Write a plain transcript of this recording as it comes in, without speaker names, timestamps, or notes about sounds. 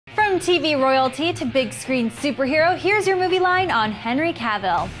TV royalty to big screen superhero, here's your movie line on Henry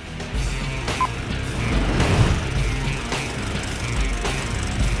Cavill.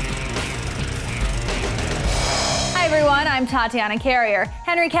 Hi everyone, I'm Tatiana Carrier.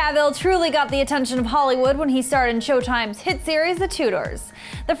 Henry Cavill truly got the attention of Hollywood when he starred in Showtime's hit series The Tudors.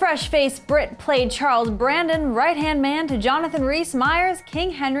 The fresh-faced Brit played Charles Brandon, right-hand man to Jonathan Rhys-Meyers'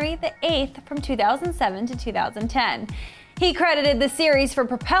 King Henry VIII from 2007 to 2010. He credited the series for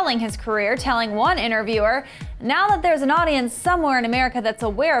propelling his career, telling one interviewer, "Now that there's an audience somewhere in America that's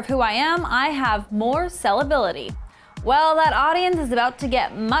aware of who I am, I have more sellability." Well, that audience is about to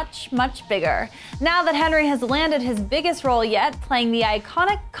get much, much bigger. Now that Henry has landed his biggest role yet, playing the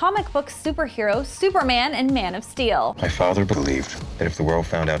iconic comic book superhero Superman in Man of Steel. My father believed that if the world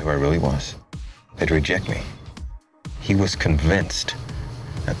found out who I really was, they'd reject me. He was convinced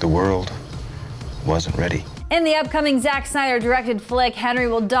that the world wasn't ready. In the upcoming Zack Snyder-directed flick, Henry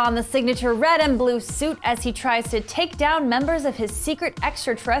will don the signature red and blue suit as he tries to take down members of his secret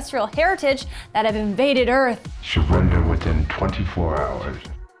extraterrestrial heritage that have invaded Earth. Surrender within 24 hours,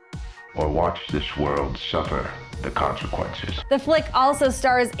 or watch this world suffer the consequences. The flick also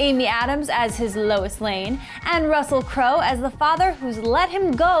stars Amy Adams as his Lois Lane, and Russell Crowe as the father who's let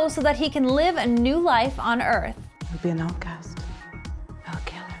him go so that he can live a new life on Earth. He'll be an outcast. They'll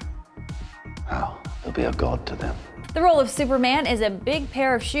kill him. How? He'll be a god to them. The role of Superman is a big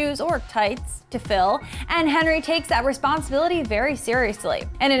pair of shoes, or tights, to fill, and Henry takes that responsibility very seriously.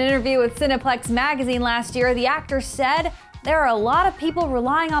 In an interview with Cineplex magazine last year, the actor said, "There are a lot of people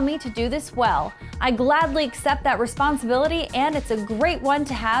relying on me to do this well. I gladly accept that responsibility, and it's a great one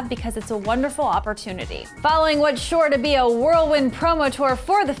to have because it's a wonderful opportunity." Following what's sure to be a whirlwind promo tour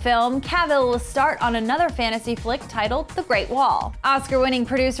for the film, Cavill will start on another fantasy flick titled The Great Wall. Oscar-winning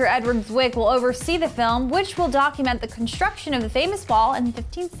producer Edward Zwick will oversee the film, which will document the construction of the famous wall in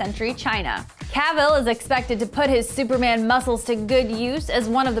 15th century China. Cavill is expected to put his Superman muscles to good use as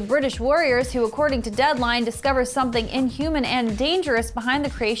one of the British warriors who, according to Deadline, discovers something inhuman and dangerous behind the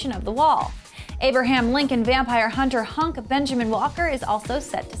creation of the wall. Abraham Lincoln vampire hunter Hunk Benjamin Walker is also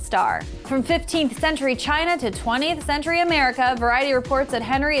set to star. From 15th century China to 20th century America, Variety reports that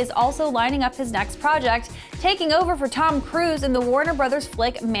Henry is also lining up his next project, taking over for Tom Cruise in the Warner Brothers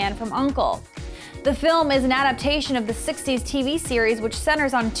flick Man from U.N.C.L.E. The film is an adaptation of the 60s TV series, which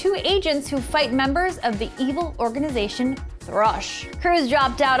centers on two agents who fight members of the evil organization Thrush. Cruise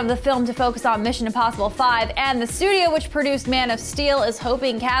dropped out of the film to focus on Mission Impossible 5, and the studio which produced Man of Steel is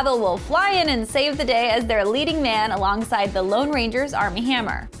hoping Cavill will fly in and save the day as their leading man alongside the Lone Ranger's Armie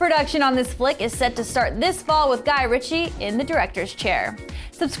Hammer. Production on this flick is set to start this fall with Guy Ritchie in the director's chair.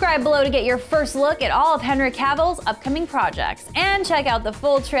 Subscribe below to get your first look at all of Henry Cavill's upcoming projects, and check out the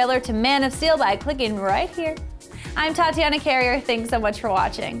full trailer to Man of Steel by clicking right here. I'm Tatiana Carrier, thanks so much for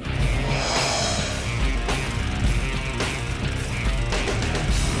watching.